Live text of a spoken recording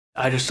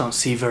I just don't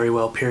see very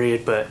well,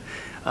 period, but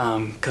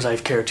because I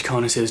have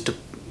keratoconus, is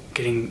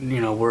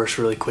getting, worse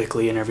really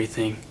quickly and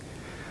everything.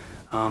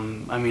 I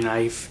mean,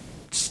 I've,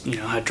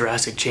 had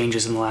drastic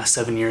changes in the last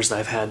 7 years that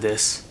I've had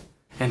this.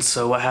 And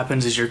so what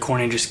happens is your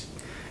cornea just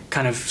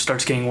kind of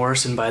starts getting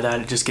worse, and by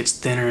that it just gets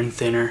thinner and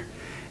thinner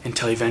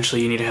until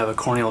eventually you need to have a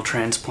corneal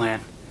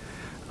transplant.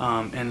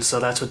 And so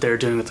that's what they're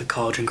doing with the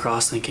collagen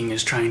cross-linking,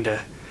 is trying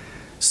to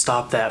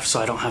stop that so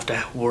I don't have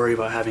to worry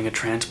about having a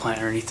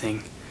transplant or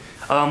anything.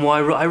 Well,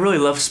 I really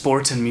love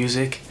sports and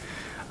music.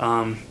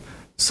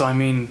 So I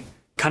mean,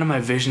 kind of my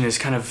vision has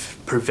kind of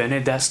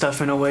prevented that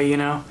stuff in a way,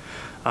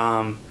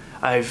 I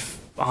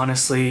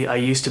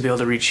used to be able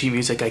to read sheet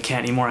music. I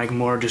can't anymore. I can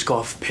more just go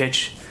off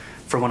pitch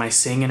for when I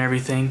sing and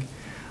everything.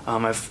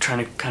 I've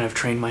trying to kind of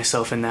train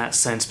myself in that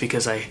sense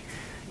because I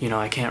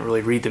can't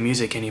really read the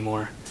music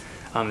anymore.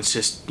 It's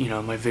just,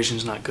 my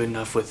vision's not good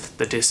enough with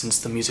the distance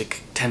the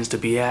music tends to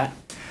be at.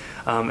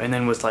 And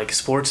then with like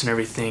sports and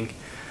everything,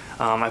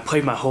 I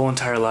played my whole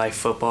entire life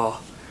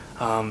football.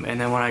 And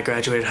then when I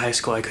graduated high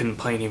school, I couldn't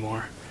play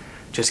anymore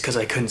just because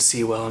I couldn't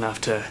see well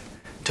enough to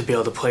be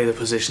able to play the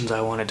positions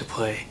I wanted to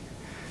play.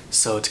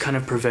 So it's kind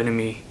of prevented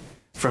me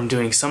from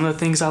doing some of the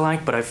things I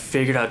like, but I've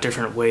figured out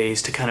different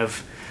ways to kind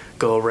of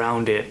go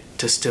around it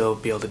to still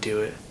be able to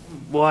do it.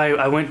 Well,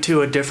 I went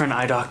to a different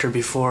eye doctor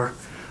before,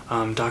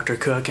 Dr.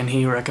 Cook, and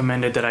he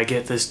recommended that I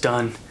get this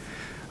done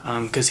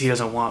because he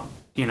doesn't want,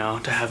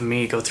 to have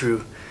me go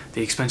through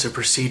the expensive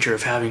procedure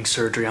of having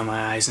surgery on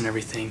my eyes and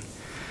everything.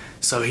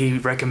 So he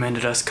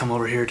recommended us come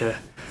over here to,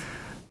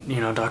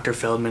 Dr.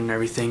 Feldman and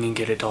everything and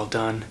get it all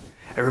done.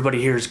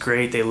 Everybody here is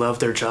great. They love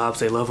their jobs.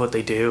 They love what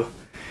they do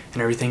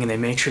and everything, and they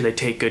make sure they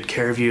take good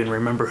care of you and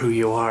remember who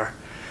you are.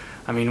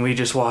 I mean, we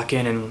just walk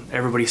in and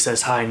everybody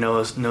says hi,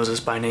 knows us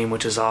by name,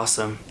 which is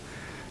awesome.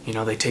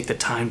 They take the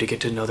time to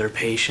get to know their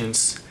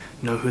patients,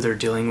 know who they're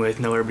dealing with,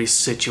 know everybody's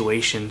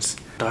situations.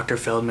 Dr.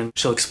 Feldman,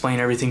 she'll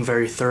explain everything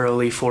very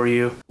thoroughly for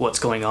you, what's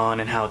going on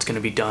and how it's going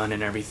to be done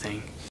and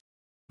everything.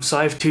 So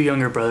I have 2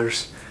 younger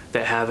brothers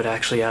that have it,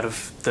 actually, out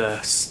of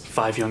the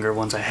 5 younger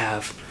ones I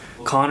have.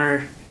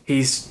 Connor,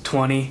 he's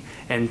 20,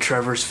 and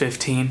Trevor's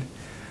 15.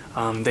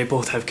 They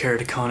both have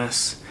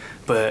keratoconus,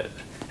 but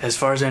as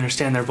far as I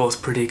understand, they're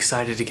both pretty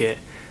excited to get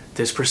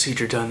this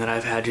procedure done that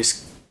I've had,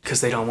 just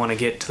because they don't want to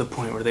get to the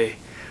point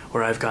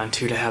where I've gotten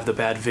to have the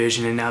bad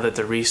vision, and now that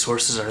the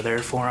resources are there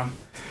for them,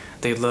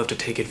 they'd love to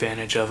take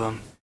advantage of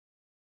them.